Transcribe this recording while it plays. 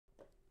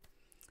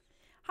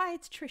Hi,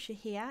 it's Trisha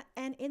here,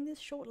 and in this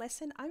short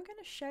lesson I'm going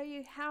to show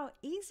you how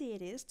easy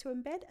it is to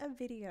embed a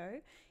video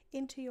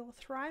into your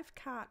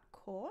ThriveCart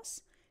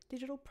course,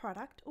 digital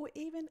product, or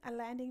even a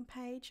landing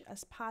page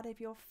as part of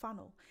your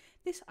funnel.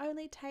 This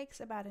only takes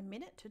about a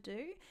minute to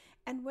do,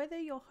 and whether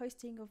you're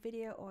hosting your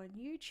video on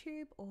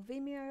YouTube or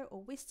Vimeo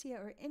or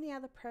Wistia or any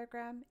other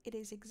program, it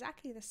is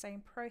exactly the same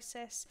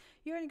process.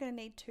 You're only going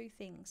to need two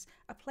things: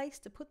 a place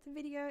to put the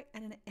video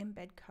and an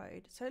embed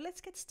code. So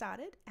let's get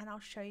started and I'll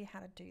show you how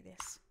to do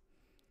this.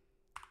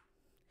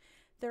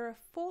 There are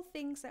four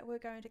things that we're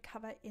going to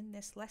cover in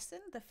this lesson.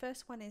 The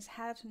first one is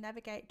how to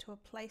navigate to a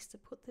place to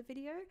put the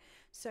video.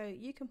 So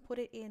you can put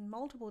it in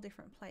multiple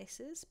different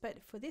places, but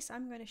for this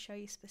I'm going to show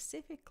you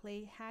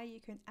specifically how you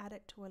can add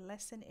it to a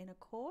lesson in a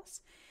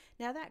course.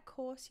 Now that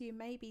course, you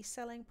may be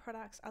selling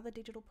products, other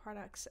digital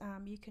products.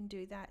 You can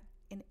do that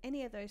in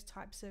any of those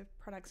types of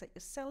products that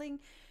you're selling.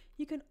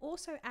 You can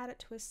also add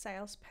it to a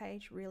sales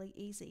page really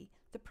easy.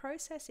 The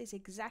process is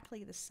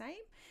exactly the same.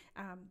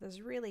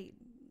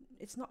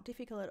 It's not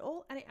difficult at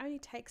all, and it only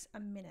takes a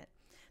minute.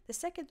 The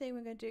second thing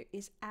we're going to do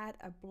is add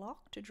a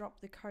block to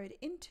drop the code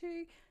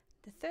into.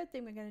 The third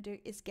thing we're going to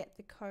do is get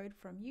the code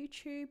from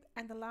YouTube,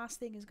 and the last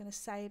thing is going to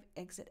save,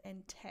 exit,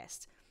 and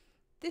test.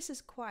 This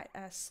is quite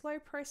a slow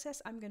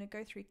process. I'm going to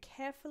go through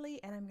carefully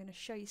and I'm going to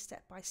show you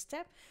step by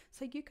step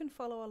so you can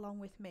follow along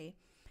with me.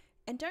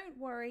 And don't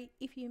worry,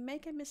 if you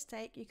make a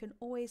mistake, you can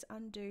always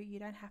undo. You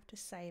don't have to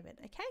save it.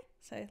 Okay,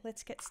 so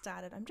let's get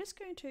started. I'm just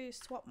going to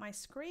swap my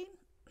screen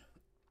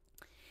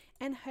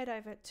and head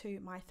over to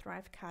my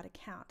ThriveCart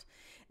account.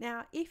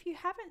 Now, if you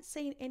haven't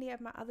seen any of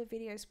my other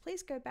videos,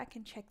 please go back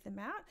and check them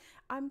out.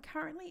 I'm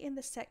currently in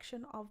the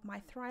section of my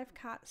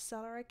ThriveCart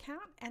seller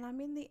account, and I'm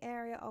in the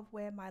area of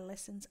where my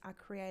lessons are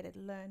created,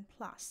 Learn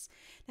Plus.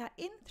 Now,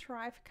 in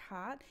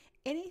ThriveCart,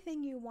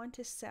 anything you want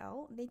to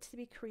sell needs to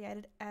be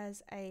created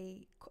as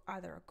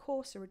either a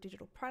course or a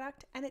digital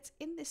product, and it's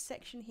in this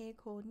section here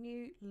called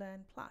New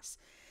Learn Plus.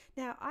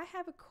 Now, I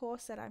have a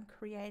course that I'm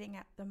creating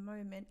at the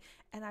moment,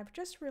 and I've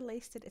just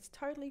released it. It's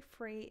totally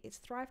free. It's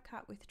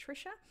ThriveCart with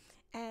Trisha,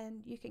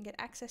 and you can get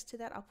access to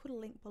that. I'll put a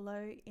link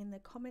below in the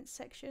comments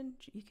section.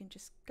 You can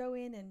just go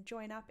in and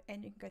join up,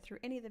 and you can go through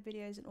any of the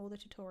videos and all the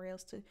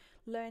tutorials to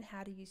learn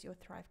how to use your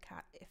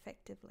ThriveCart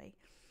effectively.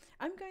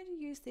 I'm going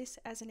to use this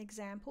as an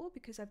example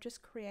because I've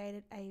just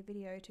created a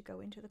video to go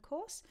into the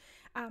course.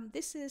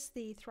 This is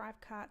the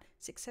ThriveCart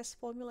Success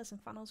Formulas and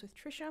Funnels with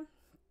Trisha,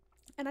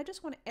 and I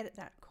just want to edit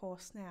that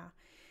course now.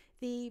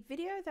 The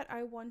video that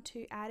I want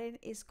to add in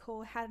is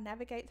called How to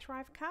Navigate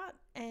ThriveCart,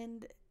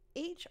 and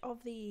each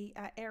of the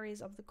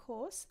areas of the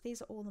course,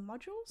 these are all the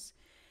modules,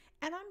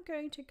 and I'm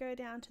going to go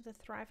down to the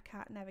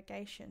ThriveCart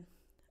navigation.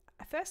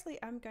 Firstly,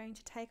 I'm going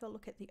to take a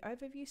look at the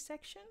overview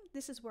section.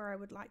 This is where I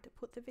would like to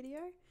put the video,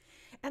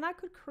 and I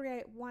could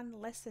create one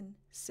lesson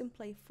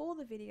simply for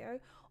the video,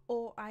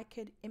 or I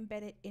could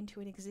embed it into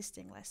an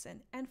existing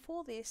lesson. And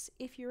for this,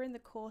 if you're in the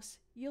course,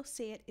 you'll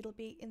see it. It'll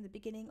be in the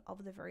beginning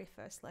of the very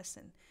first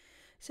lesson.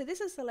 So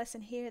this is the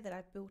lesson here that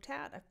I've built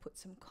out. I've put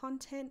some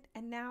content,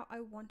 and now I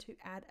want to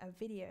add a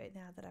video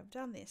now that I've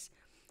done this.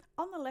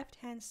 On the left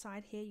hand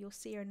side here, you'll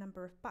see a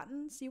number of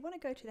buttons. You want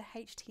to go to the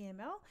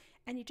HTML,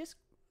 and you just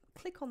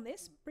click on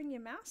this, bring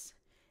your mouse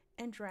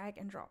and drag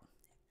and drop,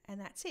 and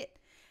that's it.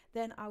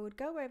 Then I would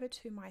go over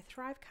to my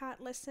ThriveCart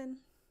lesson.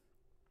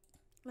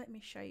 Let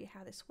me show you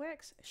how this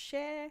works.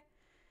 Share.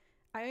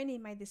 I only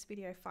made this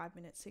video 5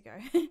 minutes ago,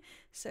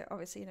 so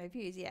obviously no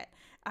views yet.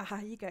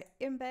 You go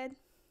embed,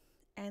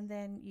 and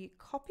then you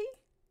copy.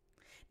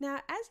 Now,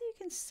 as you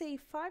can see,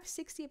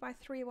 560 by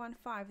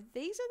 315,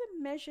 these are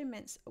the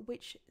measurements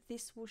which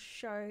this will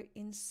show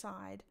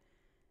inside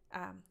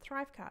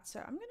ThriveCart.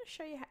 So I'm going to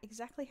show you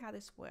exactly how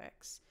this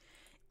works.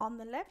 On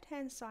the left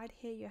hand side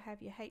here, you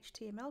have your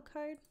HTML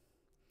code,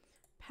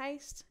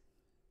 paste,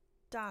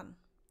 done,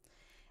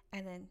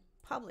 and then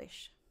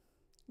publish.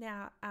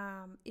 Now,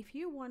 if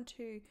you want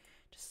to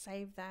just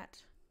save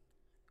that,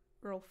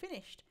 we're all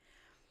finished.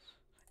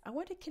 I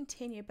want to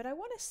continue, but I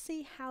want to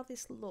see how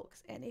this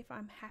looks and if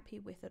I'm happy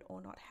with it or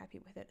not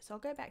happy with it. So I'll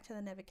go back to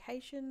the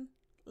navigation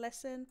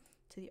lesson,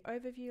 to the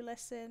overview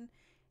lesson,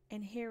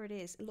 and here it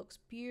is. It looks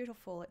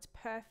beautiful. It's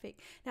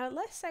perfect. Now,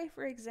 let's say,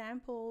 for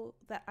example,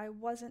 that I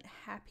wasn't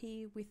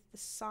happy with the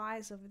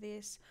size of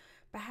this.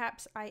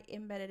 Perhaps I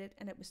embedded it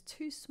and it was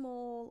too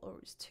small or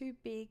it was too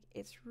big.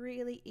 It's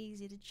really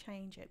easy to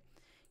change it.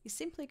 You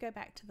simply go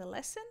back to the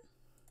lesson.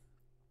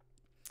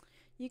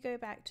 You go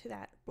back to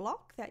that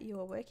block that you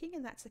are working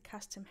in, that's the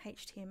custom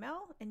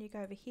HTML, and you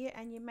go over here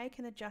and you make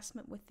an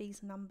adjustment with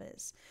these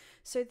numbers.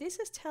 So this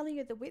is telling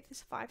you the width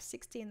is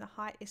 560 and the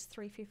height is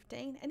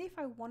 315, and if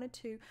I wanted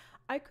to,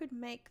 I could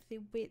make the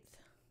width,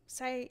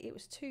 say it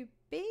was too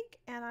big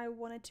and I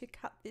wanted to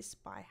cut this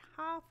by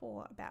half,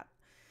 or about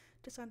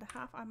just under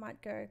half. I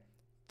might go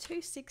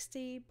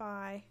 260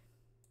 by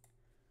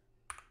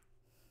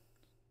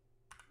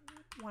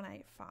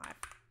 185.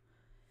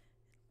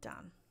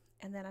 Done.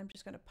 And then I'm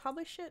just going to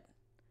publish it,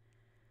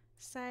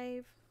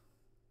 save,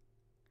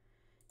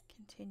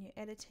 continue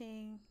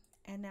editing,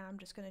 and now I'm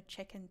just going to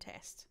check and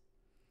test.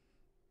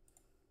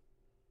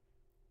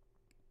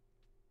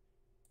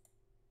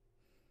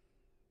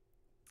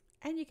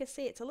 and you can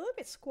see it's a little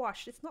bit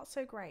squashed. It's not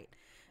so great.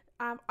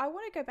 I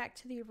want to go back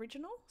to the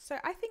original. So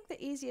I think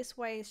the easiest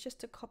way is just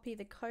to copy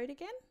the code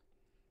again.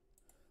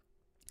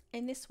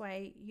 And this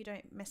way you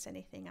don't mess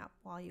anything up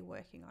while you're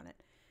working on it.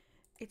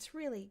 It's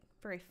really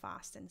very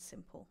fast and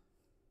simple.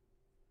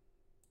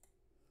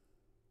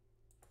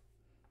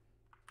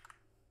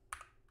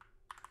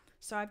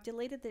 So I've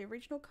deleted the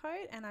original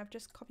code and I've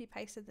just copy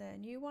pasted the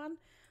new one,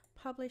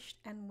 published,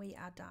 and we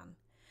are done.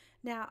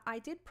 Now, I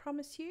did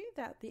promise you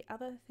that the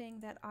other thing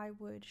that I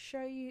would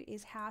show you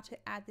is how to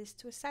add this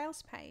to a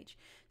sales page.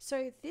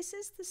 So this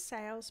is the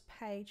sales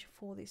page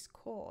for this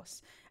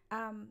course.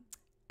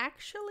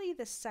 Actually,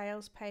 the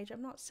sales page,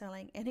 I'm not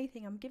selling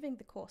anything. I'm giving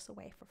the course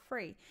away for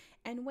free.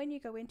 And when you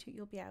go into it,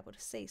 you'll be able to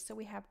see. So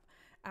we have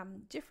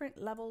different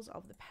levels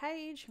of the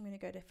page. I'm going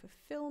to go to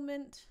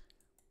fulfillment,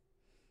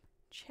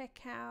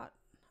 checkout.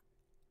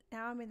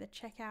 Now I'm in the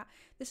checkout.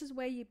 This is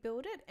where you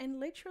build it,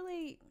 and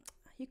literally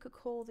you could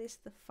call this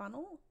the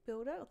funnel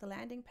builder, or the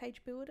landing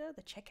page builder,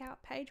 the checkout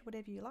page,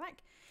 whatever you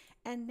like.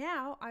 And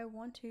now I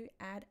want to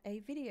add a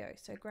video.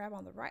 So grab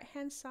on the right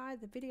hand side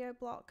the video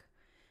block,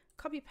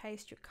 copy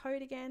paste your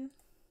code again,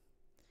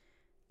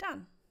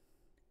 done.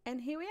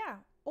 And here we are,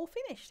 all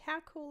finished.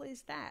 How cool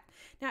is that?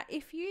 Now,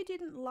 if you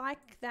didn't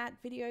like that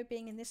video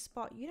being in this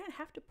spot, you don't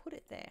have to put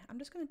it there. I'm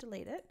just going to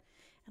delete it,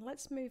 and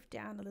let's move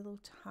down a little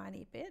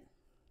tiny bit.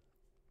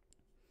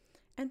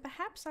 And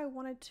perhaps I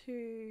wanted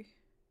to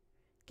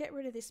get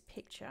rid of this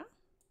picture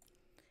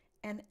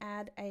and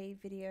add a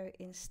video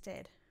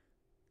instead.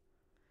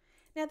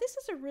 Now, this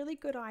is a really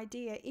good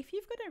idea. If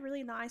you've got a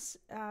really nice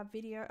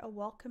video, a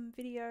welcome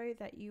video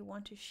that you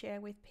want to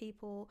share with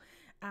people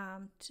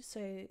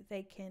so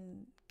they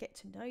can get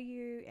to know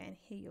you and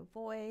hear your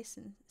voice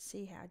and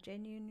see how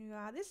genuine you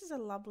are, this is a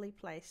lovely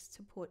place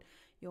to put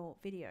your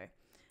video.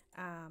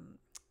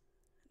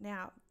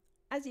 Now,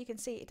 as you can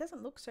see, it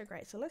doesn't look so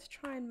great. So let's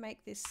try and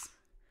make this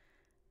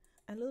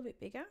a little bit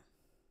bigger.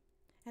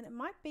 And it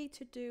might be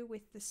to do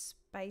with the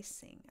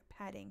spacing,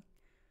 padding.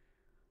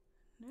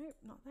 Nope,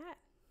 not that.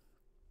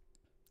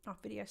 Oh,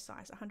 video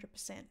size,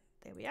 100%.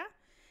 There we are.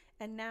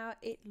 And now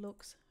it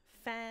looks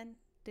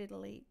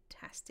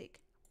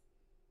fan-diddly-tastic.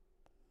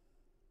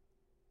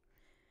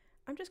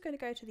 I'm just going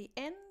to go to the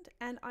end,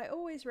 and I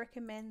always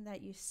recommend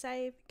that you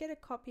save, get a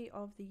copy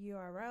of the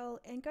URL,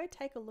 and go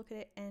take a look at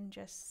it and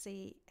just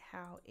see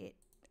how it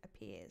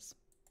appears.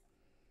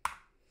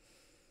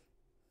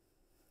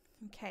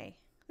 Okay,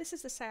 this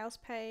is the sales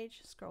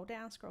page. Scroll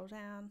down,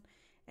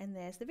 and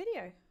there's the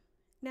video.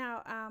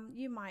 Now,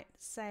 you might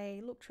say,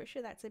 look,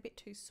 Trisha, that's a bit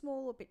too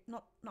small, a bit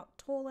not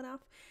tall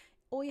enough.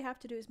 All you have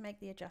to do is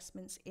make the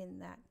adjustments in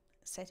that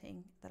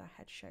setting that I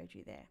had showed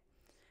you there.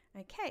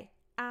 Okay,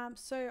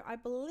 so I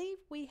believe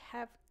we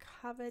have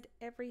covered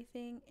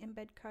everything.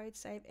 Embed code,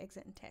 save,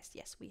 exit, and test.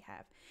 Yes, we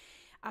have.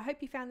 I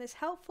hope you found this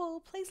helpful.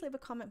 Please leave a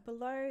comment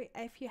below.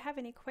 If you have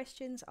any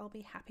questions, I'll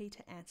be happy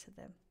to answer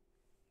them.